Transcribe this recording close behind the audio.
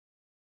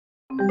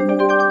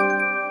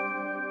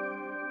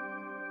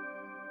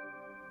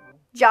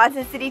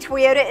Johnson City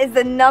Toyota is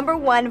the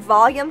 #1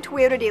 volume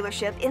Toyota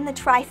dealership in the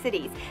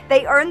Tri-Cities.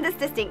 They earned this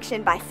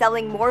distinction by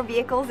selling more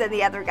vehicles than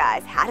the other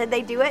guys. How did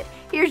they do it?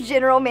 Here's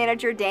General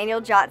Manager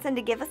Daniel Johnson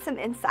to give us some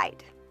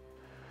insight.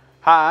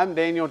 Hi, I'm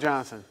Daniel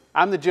Johnson.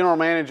 I'm the General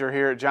Manager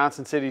here at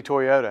Johnson City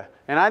Toyota,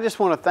 and I just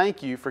want to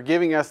thank you for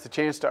giving us the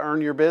chance to earn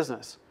your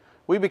business.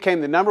 We became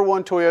the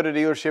 #1 Toyota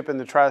dealership in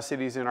the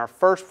Tri-Cities in our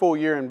first full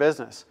year in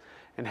business.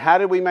 And how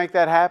did we make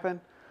that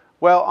happen?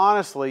 Well,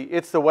 honestly,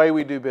 it's the way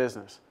we do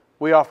business.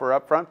 We offer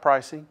upfront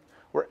pricing,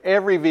 where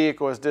every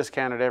vehicle is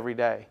discounted every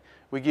day.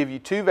 We give you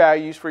 2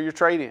 values for your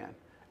trade-in,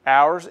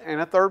 ours and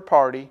a third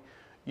party.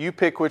 You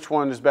pick which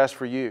one is best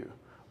for you.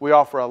 We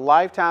offer a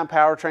lifetime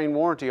powertrain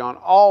warranty on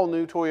all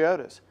new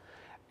Toyotas.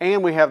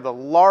 And we have the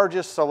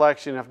largest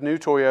selection of new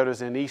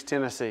Toyotas in East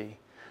Tennessee.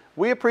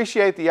 We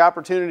appreciate the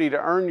opportunity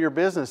to earn your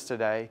business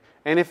today,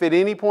 and if at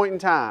any point in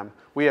time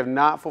we have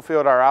not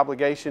fulfilled our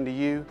obligation to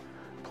you,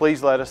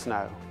 please let us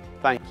know.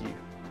 Thank you.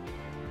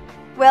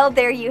 Well,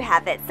 there you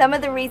have it. Some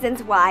of the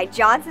reasons why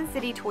Johnson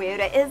City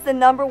Toyota is the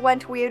 #1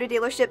 Toyota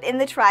dealership in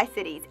the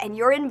Tri-Cities, and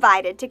you're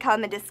invited to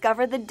come and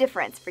discover the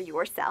difference for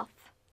yourself.